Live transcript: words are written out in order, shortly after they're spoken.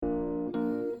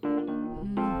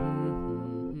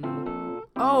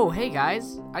Oh, hey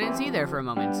guys, I didn't see you there for a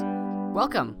moment.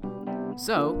 Welcome.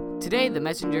 So, today the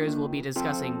messengers will be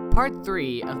discussing part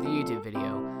 3 of the YouTube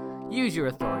video, Use Your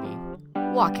Authority,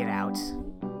 Walk It Out.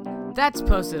 That's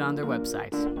posted on their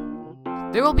website.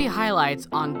 There will be highlights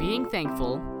on being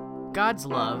thankful, God's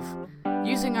love,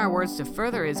 using our words to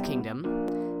further His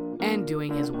kingdom, and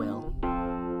doing His will.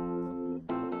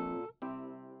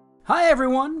 Hi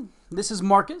everyone, this is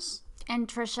Marcus. And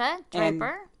Trisha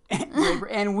Draper.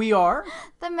 And we are...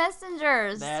 The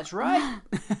Messengers. That's right.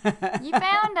 You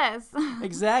found us.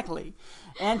 Exactly.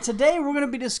 And today we're going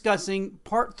to be discussing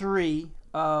part 3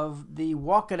 of the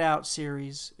Walk It Out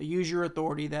series, Use Your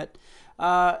Authority, that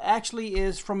actually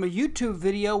is from a YouTube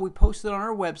video we posted on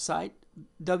our website,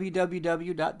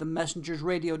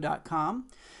 www.themessengersradio.com.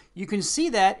 You can see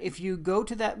that if you go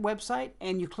to that website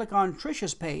and you click on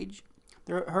Trisha's page.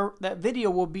 That video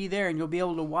will be there and you'll be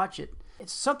able to watch it.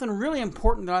 It's something really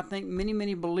important that I think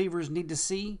many believers need to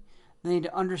see. They need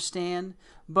to understand.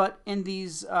 But in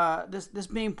these, this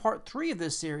being part 3 of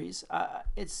this series,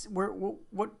 it's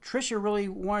what Trisha really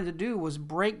wanted to do was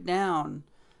break down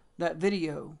that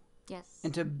video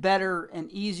into better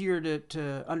and easier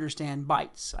to understand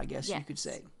bites, I guess you could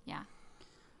say. Yeah.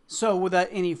 So without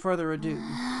any further ado.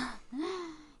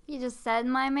 You just said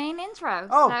my main intro.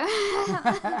 Oh.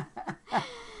 So.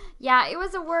 Yeah, it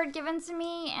was a word given to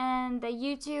me, and the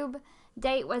YouTube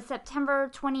date was September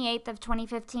 28th of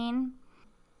 2015.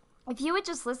 If you would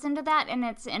just listen to that in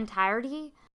its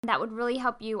entirety, that would really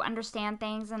help you understand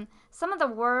things. And some of the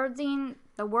wording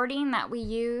that we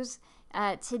use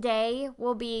today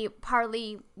will be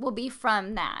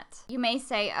from that. You may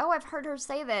say, "Oh, I've heard her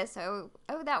say this." Oh,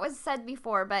 that was said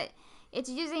before, but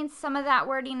it's using some of that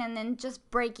wording and then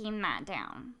just breaking that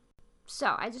down.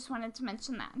 So I just wanted to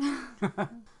mention that.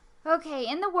 Okay,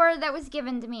 in the word that was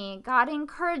given to me, God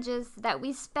encourages that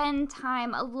we spend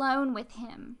time alone with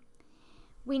Him.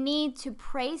 We need to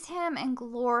praise Him and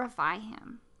glorify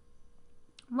Him.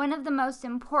 One of the most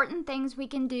important things we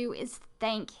can do is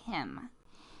thank Him.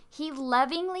 He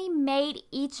lovingly made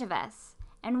each of us,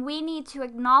 and we need to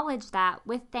acknowledge that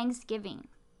with thanksgiving.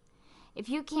 If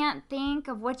you can't think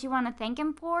of what you want to thank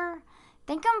Him for,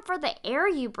 thank Him for the air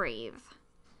you breathe.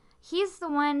 He's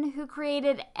the one who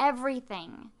created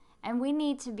everything, and we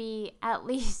need to be at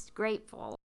least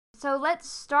grateful. So let's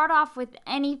start off with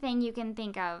anything you can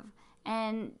think of,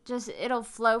 and just it'll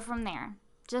flow from there.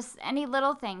 Just any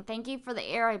little thing. Thank you for the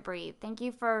air I breathe. Thank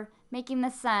you for making the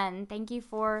sun. Thank you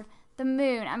for the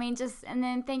moon. And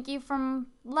then thank you for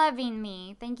loving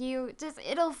me. Thank you. Just,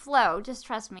 it'll flow. Just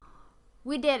trust me.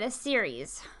 We did a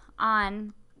series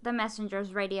on the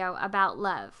Messengers Radio about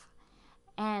love,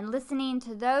 and listening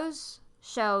to those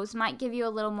shows might give you a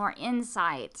little more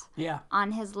insight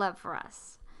on His love for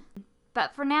us.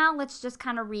 But for now, let's just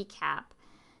kind of recap.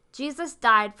 Jesus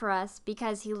died for us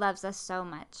because He loves us so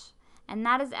much, and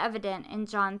that is evident in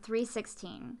John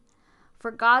 3:16. For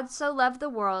God so loved the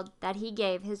world that He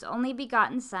gave His only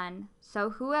begotten Son, so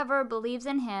whoever believes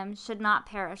in Him should not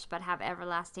perish but have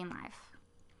everlasting life.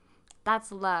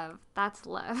 That's love. That's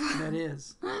love. That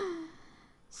is.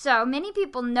 So many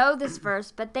people know this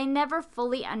verse, but they never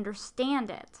fully understand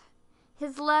it.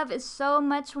 His love is so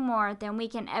much more than we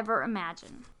can ever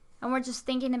imagine. And we're just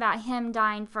thinking about Him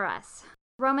dying for us.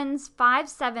 Romans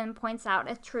 5:7 points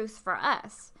out a truth for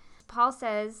us. Paul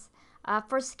says,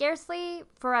 for scarcely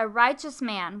for a righteous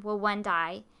man will one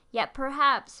die, yet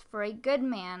perhaps for a good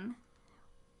man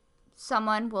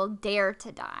someone will dare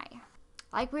to die.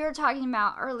 Like we were talking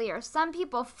about earlier, some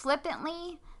people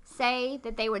flippantly say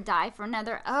that they would die for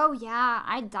another. Oh yeah,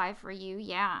 I'd die for you,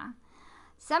 yeah.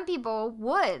 Some people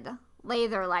would lay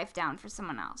their life down for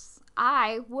someone else.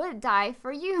 I would die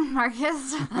for you,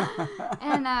 Marcus.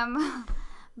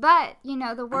 But,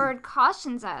 the word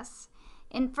cautions us.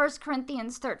 In 1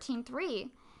 Corinthians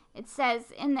 13:3, it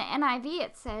says, in the NIV,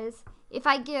 it says, if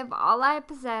I give all I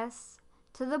possess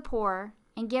to the poor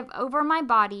and give over my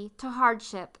body to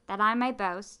hardship that I may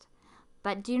boast,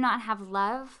 but do not have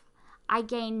love, I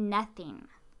gain nothing.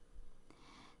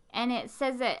 And it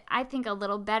says it, I think, a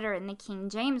little better in the King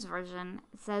James Version.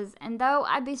 It says, and though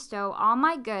I bestow all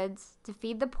my goods to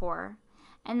feed the poor,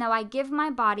 and though I give my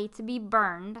body to be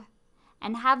burned,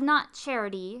 and have not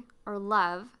charity or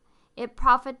love, it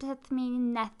profiteth me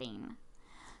nothing.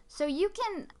 So you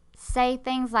can say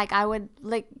things like, I would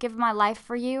give my life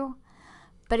for you,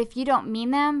 but if you don't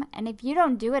mean them, and if you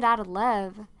don't do it out of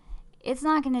love, it's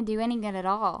not going to do any good at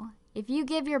all. If you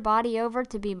give your body over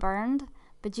to be burned,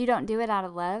 but you don't do it out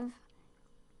of love,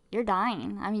 you're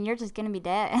dying. You're just going to be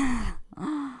dead.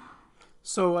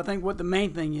 So I think what the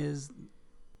main thing is,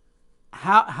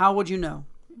 how would you know?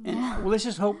 And well, let's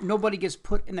just hope nobody gets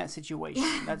put in that situation.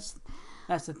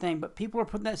 That's the thing. But people are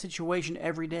put in that situation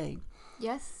every day.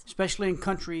 Yes. Especially in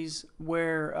countries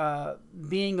where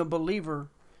being a believer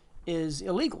is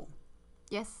illegal.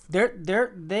 Yes.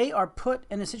 They are put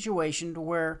in a situation to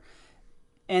where,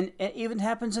 and it even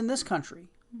happens in this country.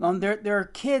 There are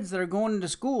kids that are going into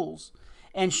schools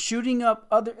and shooting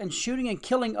and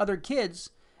killing other kids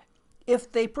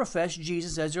if they profess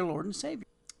Jesus as their Lord and Savior.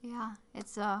 Yeah,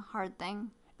 it's a hard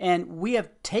thing. And we have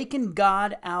taken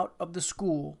God out of the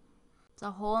school. It's a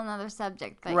whole another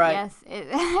subject, but right. Yes,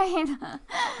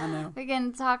 I know. We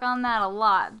can talk on that a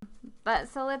lot. But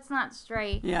so let's not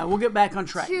stray. Yeah, we'll get back on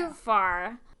track. Too now.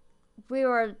 far. We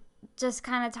were just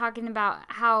kind of talking about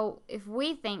how if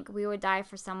we think we would die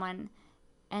for someone,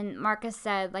 and Marcus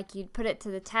said like you'd put it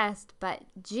to the test, but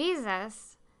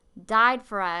Jesus died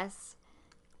for us,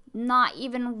 not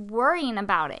even worrying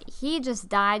about it. He just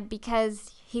died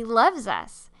because he loves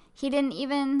us. He didn't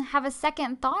even have a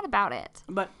second thought about it.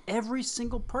 But every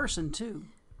single person, too.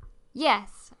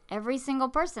 Yes, every single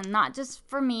person. Not just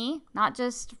for me, not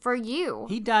just for you.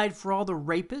 He died for all the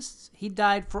rapists. He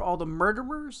died for all the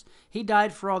murderers. He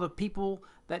died for all the people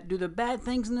that do the bad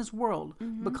things in this world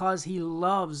because he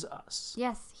loves us.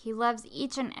 Yes, he loves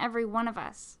each and every one of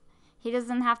us. He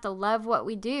doesn't have to love what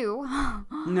we do.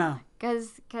 No.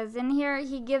 Because in here,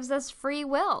 he gives us free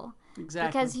will. Exactly.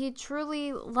 Because he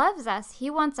truly loves us. He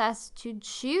wants us to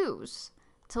choose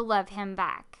to love him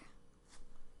back.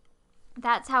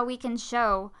 That's how we can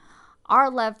show our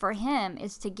love for him,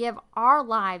 is to give our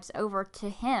lives over to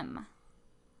him.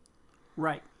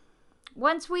 Right.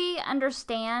 Once we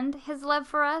understand his love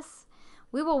for us,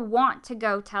 we will want to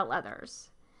go tell others.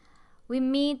 We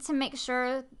need to make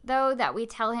sure, though, that we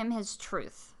tell him his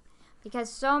truth. Because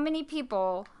so many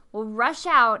people will rush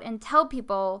out and tell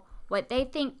people what they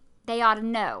think they ought to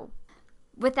know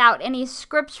without any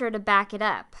scripture to back it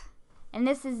up. And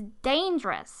this is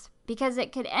dangerous because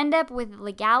it could end up with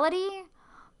legality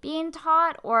being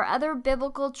taught or other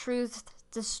biblical truths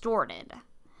distorted.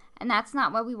 And that's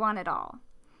not what we want at all.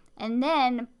 And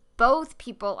then both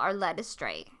people are led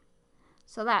astray.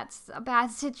 So that's a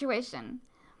bad situation.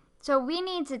 So we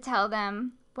need to tell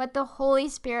them what the Holy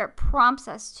Spirit prompts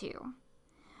us to.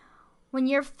 When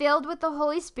you're filled with the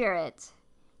Holy Spirit,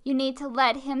 you need to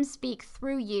let him speak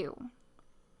through you.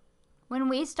 When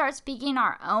we start speaking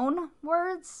our own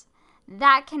words,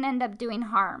 that can end up doing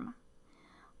harm.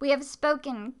 We have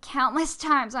spoken countless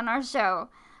times on our show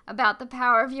about the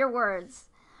power of your words,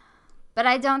 but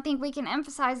I don't think we can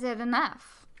emphasize it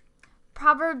enough.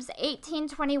 Proverbs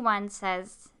 18:21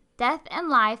 says, "Death and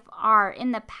life are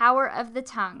in the power of the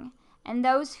tongue, and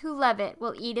those who love it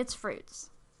will eat its fruits."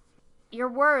 Your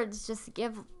words just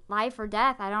give life or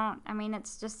death.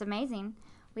 It's just amazing.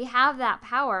 We have that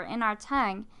power in our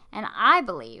tongue, and I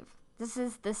believe this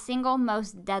is the single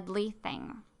most deadly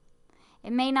thing.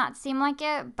 It may not seem like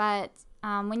it, but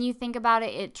when you think about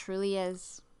it, it truly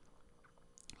is.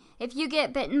 If you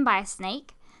get bitten by a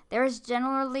snake, there is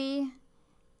generally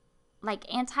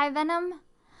like anti-venom,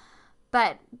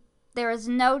 but there is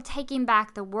no taking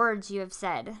back the words you have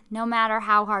said, no matter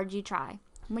how hard you try.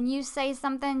 When you say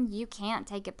something, you can't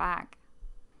take it back.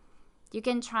 You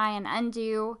can try and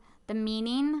undo the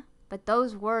meaning, but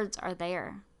those words are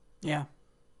there. Yeah.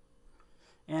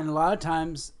 And a lot of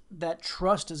times that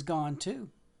trust is gone too.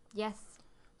 Yes.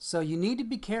 So you need to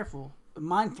be careful,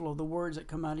 mindful of the words that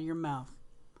come out of your mouth.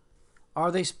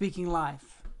 Are they speaking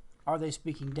life? Are they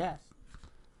speaking death?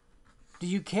 Do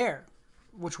you care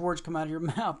which words come out of your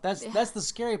mouth? That's the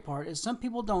scary part, is some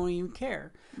people don't even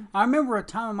care. I remember a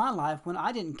time in my life when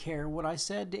I didn't care what I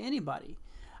said to anybody.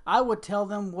 I would tell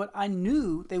them what I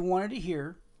knew they wanted to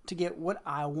hear to get what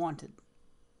I wanted.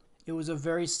 It was a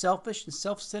very selfish and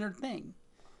self-centered thing.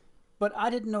 But I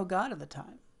didn't know God at the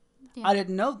time. Yeah. I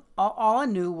didn't know. All I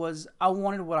knew was I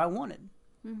wanted what I wanted.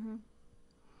 Mm-hmm.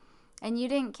 And you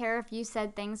didn't care if you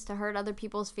said things to hurt other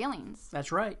people's feelings.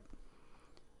 That's right.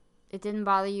 It didn't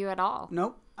bother you at all.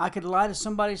 Nope. I could lie to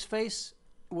somebody's face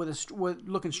with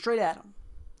looking straight at them.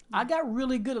 I got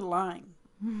really good at lying.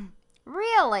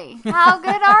 Really? How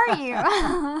good are you?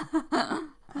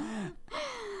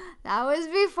 That was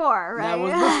before, right? That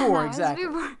was before, that exactly.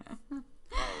 Was before.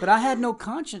 But I had no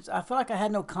conscience. I felt like I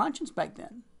had no conscience back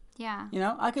then. Yeah. You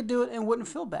know, I could do it and wouldn't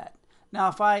feel bad. Now,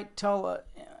 if I tell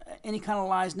any kind of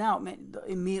lies now, man,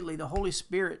 immediately the Holy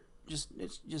Spirit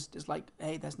it's like,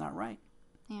 hey, that's not right.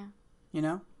 Yeah. You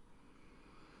know?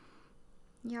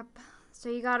 Yep. So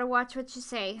you got to watch what you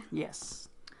say. Yes.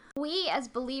 We as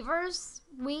believers,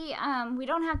 we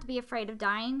don't have to be afraid of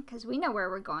dying because we know where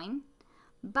we're going.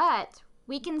 But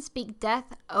we can speak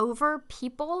death over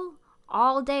people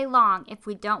all day long if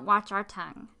we don't watch our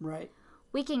tongue. Right.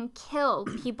 We can kill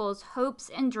people's hopes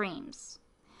and dreams.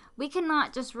 We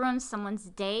cannot just ruin someone's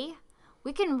day.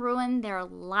 We can ruin their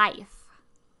life.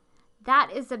 That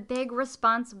is a big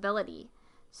responsibility.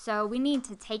 So we need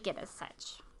to take it as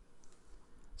such.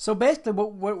 So basically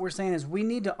what we're saying is we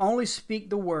need to only speak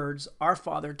the words our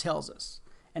Father tells us.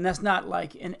 And that's not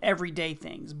like in everyday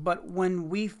things. But when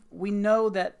we know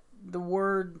that the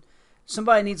word,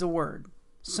 somebody needs a word.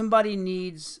 Somebody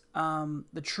needs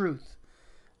the truth.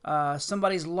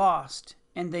 Somebody's lost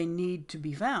and they need to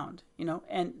be found,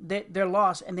 and they're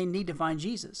lost and they need to find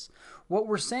Jesus. What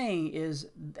we're saying is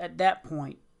at that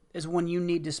point is when you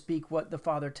need to speak what the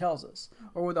Father tells us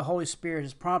or what the Holy Spirit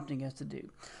is prompting us to do.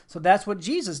 So that's what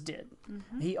Jesus did.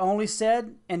 Mm-hmm. He only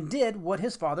said and did what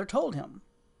his Father told him.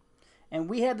 And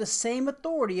we have the same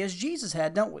authority as Jesus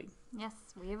had, don't we? Yes,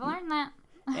 we've learned that.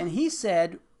 And he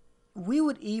said we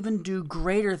would even do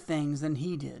greater things than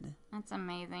he did. That's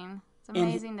amazing. It's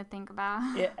amazing to think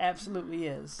about. It absolutely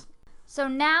is. So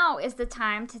now is the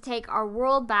time to take our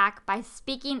world back by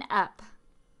speaking up.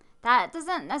 That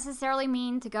doesn't necessarily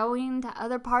mean to going to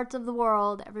other parts of the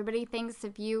world. Everybody thinks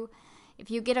if you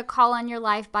get a call on your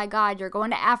life by God, you're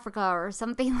going to Africa or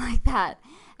something like that.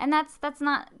 And that's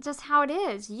not just how it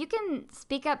is. You can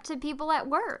speak up to people at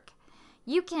work.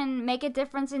 You can make a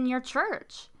difference in your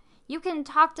church. You can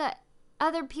talk to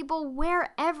other people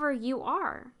wherever you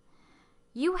are.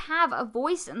 You have a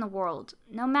voice in the world,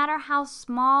 no matter how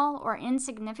small or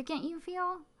insignificant you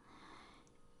feel.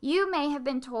 You may have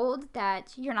been told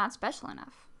that you're not special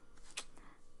enough.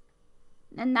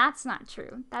 And that's not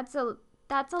true. That's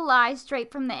a lie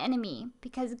straight from the enemy,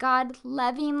 because God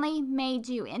lovingly made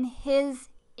you in his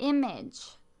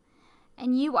image.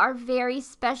 And you are very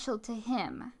special to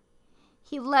him.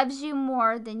 He loves you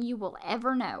more than you will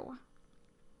ever know.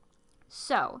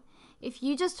 So, if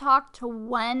you just talk to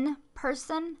one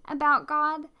person about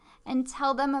God and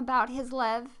tell them about his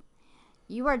love,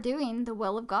 you are doing the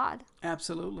will of God.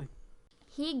 Absolutely.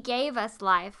 He gave us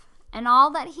life, and all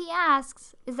that he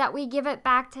asks is that we give it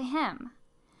back to him.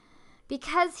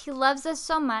 Because he loves us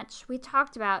so much, we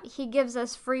talked about, he gives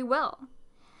us free will.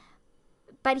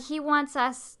 But he wants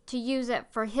us to use it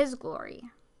for his glory.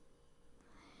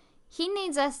 He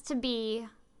needs us to be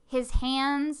his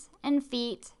hands and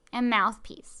feet and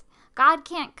mouthpiece. God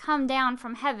can't come down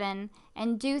from heaven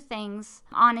and do things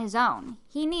on his own.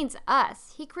 He needs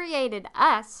us. He created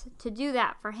us to do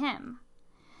that for him.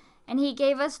 And he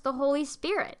gave us the Holy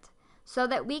Spirit so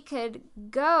that we could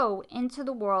go into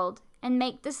the world and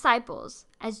make disciples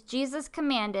as Jesus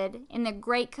commanded in the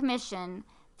Great Commission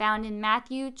found in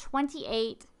Matthew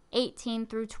 28:18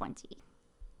 through 20.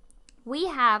 We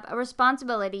have a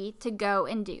responsibility to go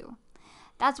and do.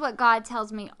 That's what God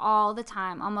tells me all the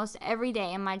time, almost every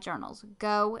day in my journals.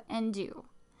 Go and do.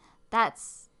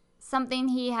 That's something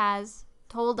he has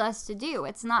told us to do.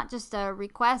 It's not just a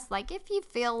request like, if you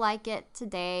feel like it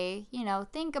today,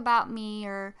 think about me,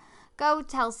 or go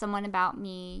tell someone about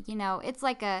me. It's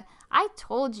like I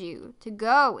told you to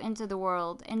go into the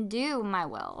world and do my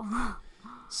will.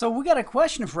 So we got a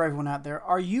question for everyone out there.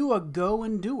 Are you a go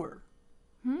and doer?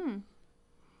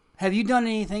 Have you done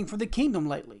anything for the kingdom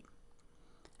lately?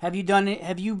 Have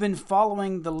you been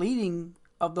following the leading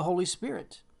of the Holy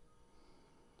Spirit?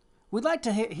 We'd like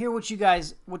to hear what you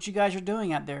guys are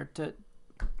doing out there.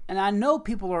 And I know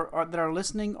people that are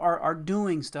listening are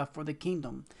doing stuff for the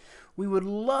kingdom. We would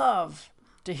love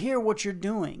to hear what you're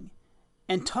doing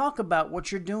and talk about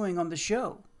what you're doing on the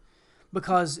show,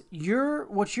 because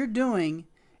what you're doing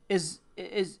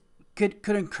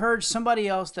could encourage somebody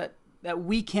else that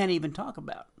we can't even talk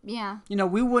about. Yeah.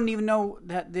 We wouldn't even know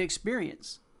the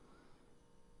experience.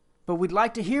 But we'd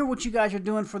like to hear what you guys are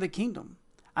doing for the kingdom.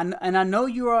 And I know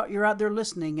you're out there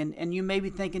listening, and you may be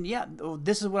thinking,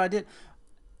 this is what I did.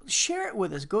 Share it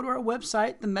with us. Go to our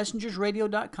website,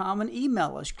 themessengersradio.com, and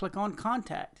email us. Click on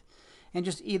contact. And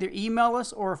just either email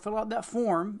us or fill out that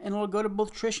form, and it'll go to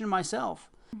both Trish and myself.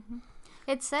 Mm-hmm.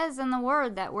 It says in the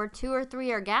Word that where 2 or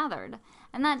 3 are gathered.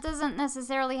 And that doesn't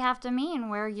necessarily have to mean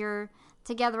where you're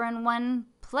together in one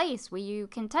place where you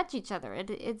can touch each other.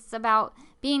 It's about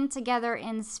being together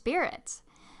in spirit.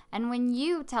 And when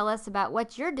you tell us about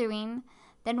what you're doing,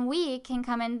 then we can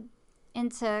come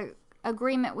into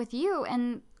agreement with you,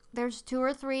 and there's 2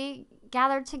 or 3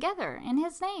 gathered together in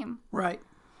his name. Right.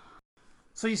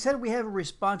 So you said we have a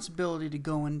responsibility to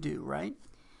go and do, right?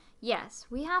 Yes,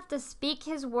 we have to speak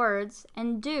his words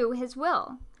and do his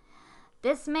will.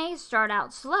 This may start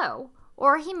out slow,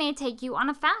 or he may take you on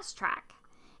a fast track.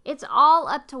 It's all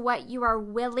up to what you are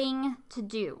willing to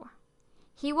do.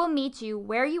 He will meet you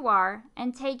where you are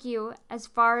and take you as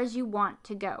far as you want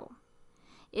to go.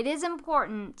 It is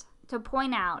important to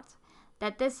point out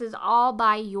that this is all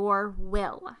by your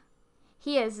will.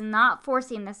 He is not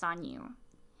forcing this on you.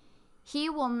 He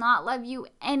will not love you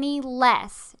any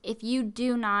less if you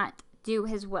do not do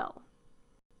his will.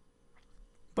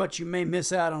 But you may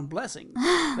miss out on blessings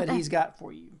that he's got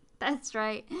for you. That's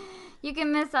right. You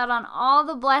can miss out on all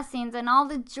the blessings and all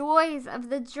the joys of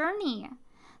the journey.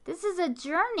 This is a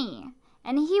journey,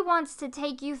 and he wants to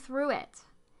take you through it.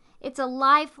 It's a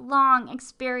lifelong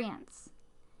experience.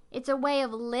 It's a way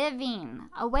of living,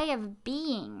 a way of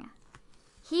being.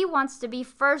 He wants to be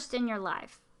first in your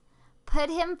life. Put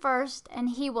him first, and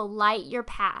he will light your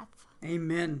path.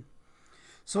 Amen.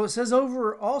 So it says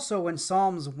over also in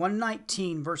Psalms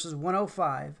 119, verses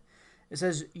 105, it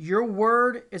says, "Your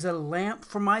word is a lamp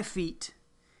for my feet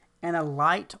and a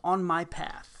light on my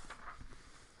path."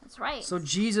 That's right. So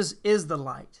Jesus is the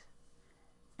light.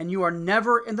 And you are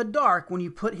never in the dark when you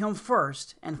put him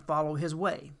first and follow his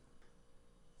way.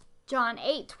 John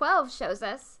 8:12 shows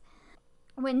us,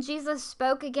 when Jesus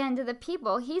spoke again to the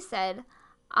people, he said,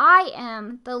 "I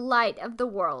am the light of the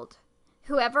world.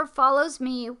 Whoever follows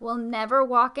me will never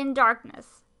walk in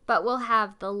darkness, but will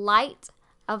have the light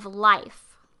of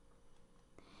life."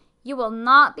 You will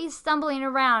not be stumbling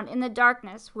around in the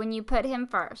darkness when you put him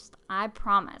first, I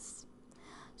promise.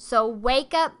 So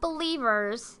wake up,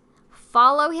 believers,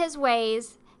 follow his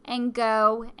ways, and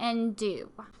go and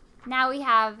do. Now we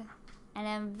have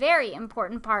a very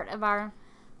important part of our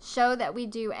show that we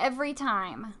do every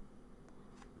time.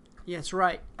 Yeah, that's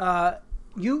right.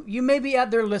 You may be out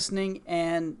there listening,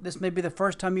 and this may be the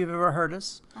first time you've ever heard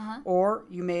us, or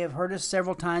you may have heard us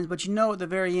several times, but you know at the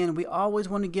very end, we always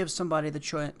want to give somebody the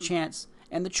chance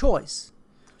and the choice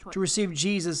to receive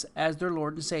Jesus as their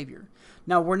Lord and Savior.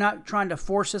 Now, we're not trying to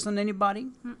force this on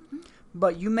anybody,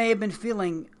 but you may have been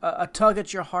feeling a tug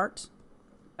at your heart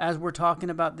as we're talking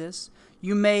about this.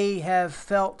 You may have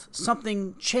felt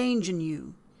something change in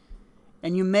you.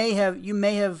 And you may have,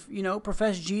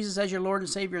 professed Jesus as your Lord and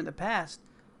Savior in the past,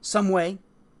 some way.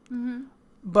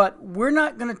 But we're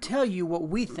not going to tell you what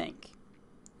we think.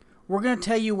 We're going to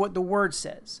tell you what the Word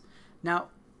says. Now,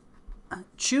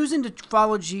 choosing to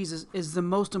follow Jesus is the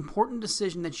most important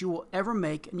decision that you will ever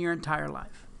make in your entire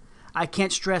life. I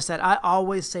can't stress that. I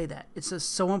always say that. It's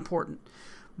just so important.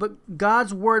 But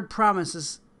God's Word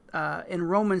promises in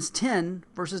Romans 10,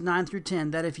 verses 9 through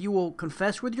 10, that if you will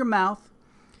confess with your mouth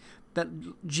that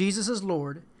Jesus is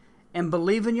Lord, and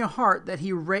believe in your heart that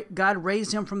God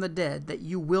raised him from the dead, that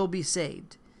you will be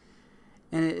saved.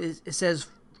 And it says,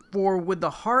 "For with the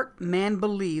heart man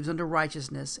believes unto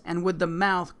righteousness, and with the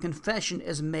mouth confession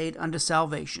is made unto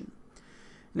salvation."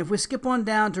 And if we skip on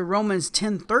down to Romans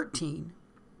 10:13,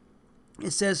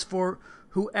 it says, "For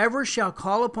whoever shall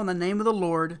call upon the name of the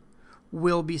Lord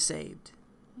will be saved."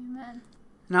 Amen.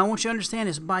 Now I want you to understand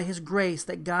this, by his grace,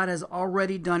 that God has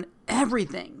already done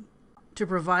everything to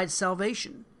provide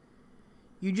salvation.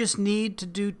 You just need to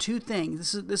do two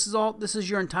things. This is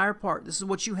your entire part. This is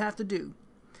what you have to do.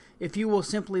 If you will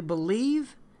simply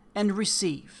believe and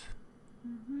receive.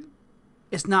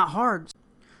 It's not hard.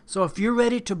 So if you're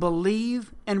ready to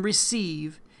believe and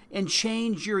receive and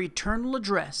change your eternal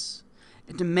address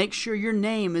and to make sure your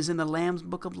name is in the Lamb's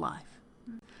Book of Life,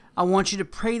 I want you to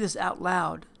pray this out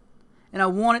loud. And I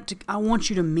want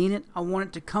you to mean it. I want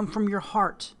it to come from your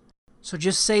heart. So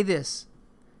just say this: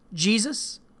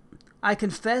 "Jesus, I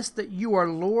confess that you are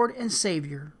Lord and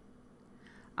Savior.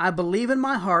 I believe in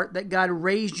my heart that God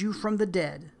raised you from the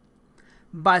dead.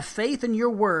 By faith in your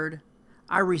word,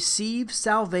 I receive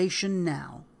salvation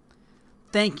now.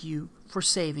 Thank you for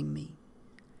saving me."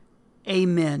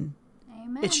 Amen.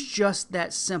 Amen. It's just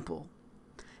that simple.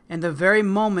 And the very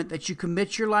moment that you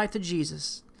commit your life to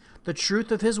Jesus, the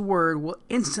truth of his word will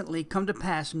instantly come to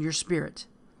pass in your spirit.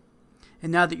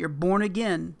 And now that you're born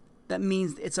again, that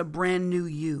means it's a brand new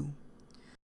you.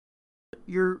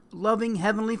 Your loving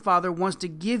Heavenly Father wants to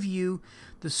give you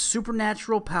the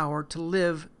supernatural power to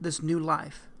live this new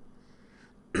life.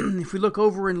 If we look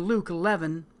over in Luke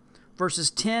 11,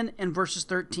 verses 10 and verses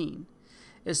 13,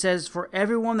 it says, "For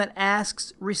everyone that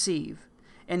asks, receive,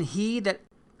 and he that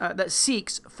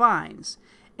seeks, finds,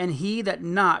 and he that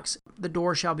knocks, the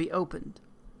door shall be opened."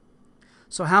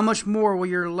 So how much more will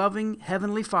your loving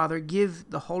Heavenly Father give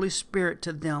the Holy Spirit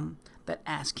to them that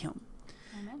ask him?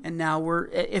 Amen. And now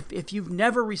if you've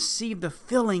never received the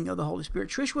filling of the Holy Spirit,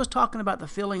 Trish was talking about the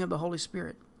filling of the Holy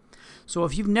Spirit. So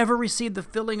if you've never received the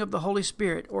filling of the Holy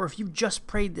Spirit, or if you've just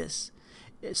prayed this,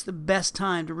 it's the best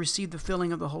time to receive the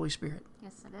filling of the Holy Spirit.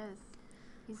 Yes, it is.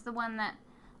 He's the one that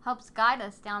helps guide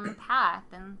us down the path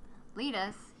and lead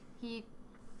us. He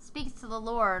speaks to the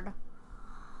Lord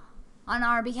on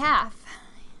our behalf.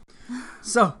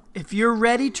 So, if you're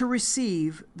ready to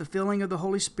receive the filling of the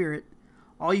Holy Spirit,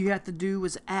 all you have to do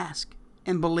is ask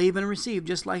and believe and receive,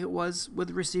 just like it was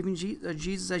with receiving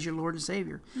Jesus as your Lord and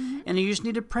Savior. And you just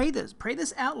need to pray this. Pray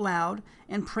this out loud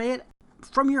and pray it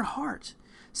from your heart.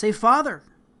 Say, Father,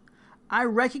 I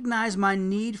recognize my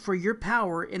need for your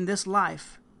power in this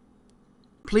life.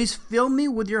 Please fill me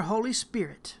with your Holy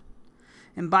Spirit.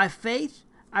 And by faith,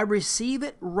 I receive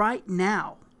it right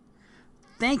now.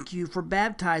 Thank you for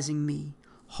baptizing me.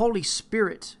 Holy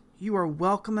Spirit, you are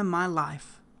welcome in my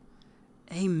life.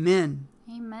 Amen.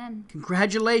 Amen.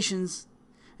 Congratulations.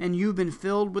 And you've been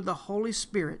filled with the Holy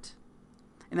Spirit.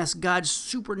 And that's God's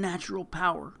supernatural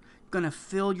power going to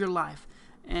fill your life.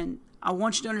 And I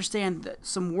want you to understand that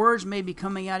some words may be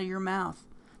coming out of your mouth,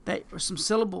 or some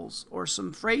syllables or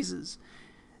some phrases.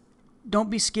 Don't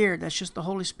be scared. That's just the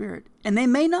Holy Spirit. And they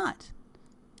may not.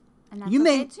 And that's You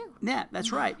okay may, too. yeah,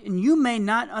 that's right. And you may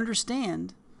not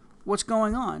understand what's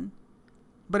going on,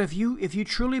 but if you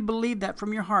truly believe that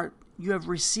from your heart, you have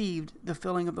received the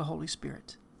filling of the Holy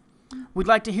Spirit. We'd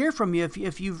like to hear from you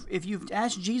if you've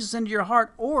asked Jesus into your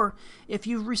heart, or if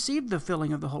you've received the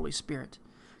filling of the Holy Spirit.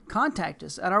 Contact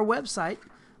us at our website,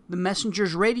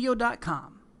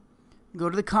 themessengersradio.com. Go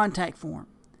to the contact form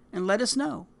and let us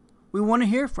know. We want to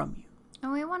hear from you.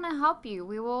 And we want to help you.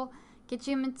 We will get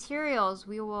you materials.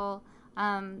 We will,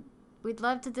 we'd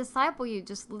love to disciple you,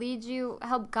 just lead you,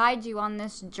 help guide you on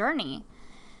this journey.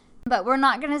 But we're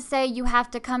not going to say you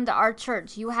have to come to our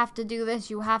church. You have to do this.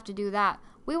 You have to do that.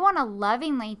 We want to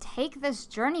lovingly take this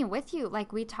journey with you,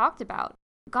 like we talked about.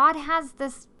 God has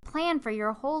this plan for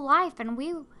your whole life, and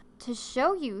to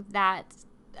show you that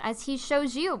as he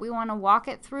shows you, we want to walk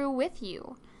it through with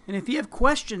you. And if you have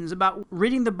questions about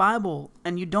reading the Bible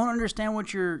and you don't understand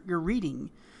what you're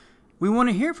reading, we want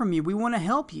to hear from you. We want to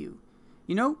help you.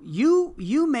 You know,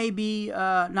 you may be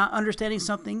not understanding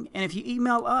something, and if you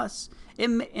email us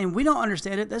and we don't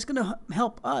understand it, that's going to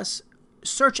help us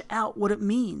search out what it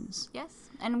means. Yes,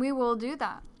 and we will do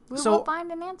that. We will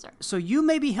find an answer. So you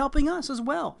may be helping us as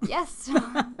well. Yes,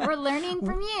 we're learning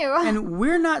from you. And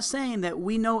we're not saying that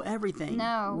we know everything.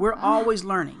 No. We're always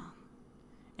learning.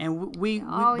 And we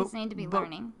always need to be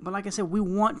learning. But like I said, we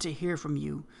want to hear from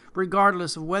you,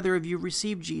 regardless of whether you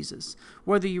received Jesus,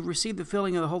 whether you received the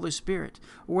filling of the Holy Spirit,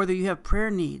 or whether you have prayer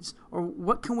needs, or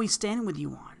what can we stand with you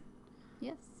on.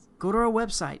 Yes. Go to our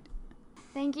website.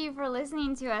 Thank you for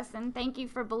listening to us, and thank you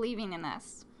for believing in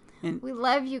us. And we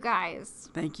love you guys.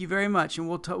 Thank you very much. And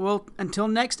we'll until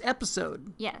next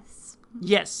episode. Yes.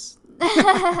 Yes.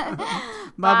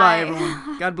 Bye-bye,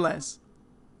 everyone. God bless.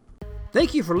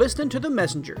 Thank you for listening to The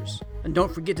Messengers. And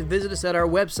don't forget to visit us at our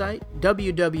website,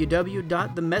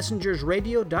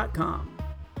 www.themessengersradio.com.